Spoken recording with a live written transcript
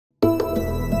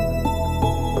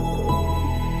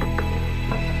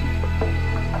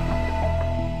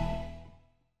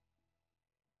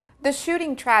The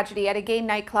shooting tragedy at a gay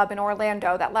nightclub in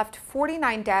Orlando that left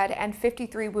 49 dead and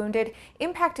 53 wounded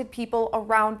impacted people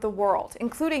around the world,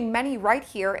 including many right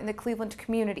here in the Cleveland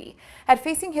community. At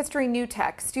Facing History New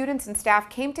Tech, students and staff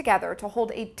came together to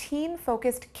hold a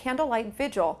teen-focused candlelight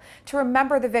vigil to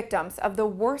remember the victims of the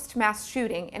worst mass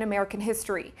shooting in American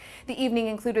history. The evening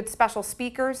included special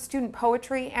speakers, student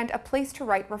poetry, and a place to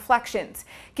write reflections,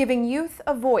 giving youth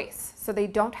a voice so they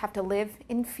don't have to live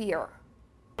in fear.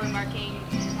 We're marking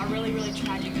a really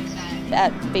tragic event.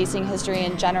 At Facing History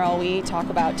in general, we talk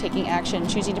about taking action,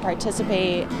 choosing to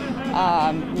participate,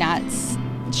 not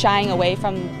shying away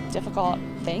from difficult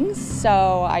things.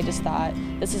 So I just thought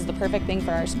this is the perfect thing for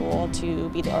our school to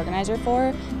be the organizer for.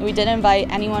 And we did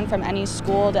invite anyone from any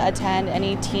school to attend,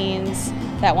 any teens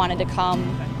that wanted to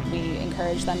come. We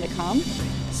encouraged them to come.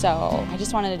 So I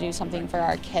just wanted to do something for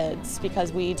our kids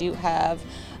because we do have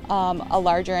a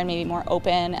larger and maybe more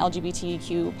open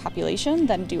LGBTQ population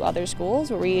than do other schools,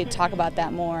 where we talk about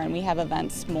that more and we have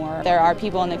events more. There are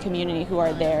people in the community who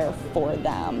are there for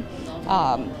them.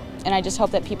 And I just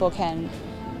hope that people can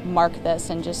mark this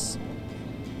and just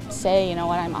say, you know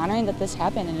what, I'm honoring that this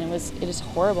happened and it is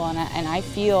horrible and I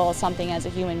feel something as a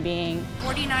human being.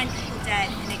 49 people dead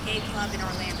in a gay club in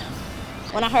Orlando.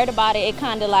 When I heard about it, it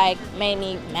kind of like made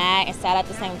me mad and sad at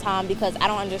the same time because I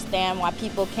don't understand why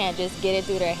people can't just get it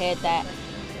through their head that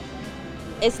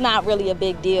it's not really a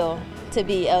big deal to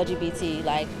be LGBT.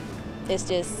 Like, it's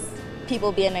just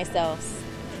people being themselves.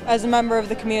 As a member of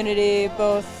the community,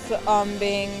 both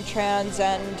being trans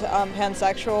and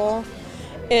pansexual,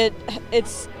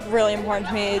 it's really important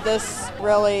to me. This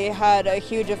really had a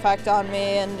huge effect on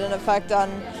me and an effect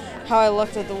on how I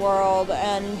looked at the world,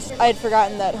 and I had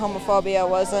forgotten that homophobia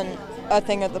wasn't a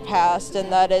thing of the past and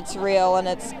that it's real and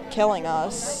it's killing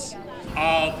us.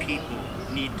 All people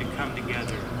need to come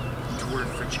together to work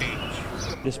for change.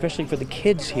 Especially for the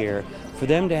kids here, for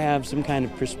them to have some kind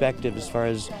of perspective as far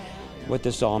as what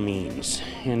this all means.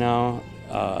 You know,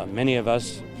 many of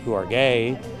us who are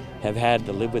gay have had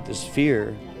to live with this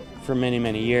fear for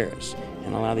many years,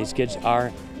 and a lot of these kids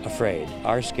are afraid,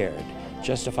 are scared,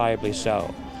 justifiably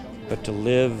so. But to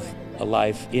live a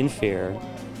life in fear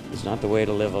is not the way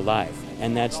to live a life.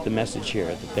 And that's the message here,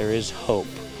 that there is hope.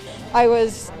 I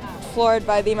was floored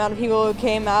by the amount of people who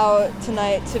came out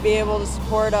tonight to be able to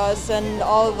support us, and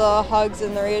all the hugs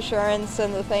and the reassurance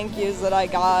and the thank yous that I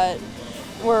got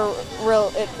were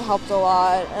real. It helped a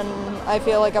lot, and I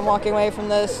feel like I'm walking away from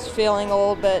this feeling a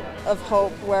little bit of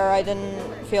hope where I didn't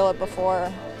feel it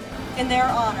before. In their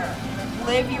honor,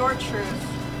 live your truth,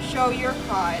 show your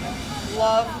pride,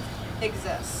 love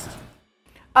exists.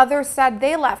 Others said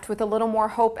they left with a little more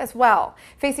hope as well.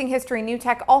 Facing History New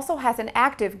Tech also has an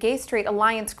active Gay-Straight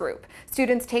Alliance group.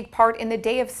 Students take part in the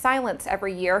Day of Silence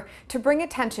every year to bring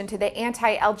attention to the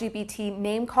anti-LGBT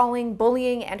name-calling,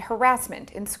 bullying, and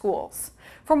harassment in schools.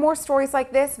 For more stories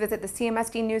like this, visit the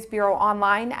CMSD News Bureau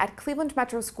online at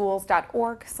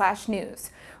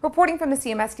clevelandmetroschools.org/news. Reporting from the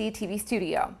CMSD TV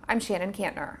studio, I'm Shannon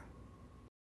Kantner.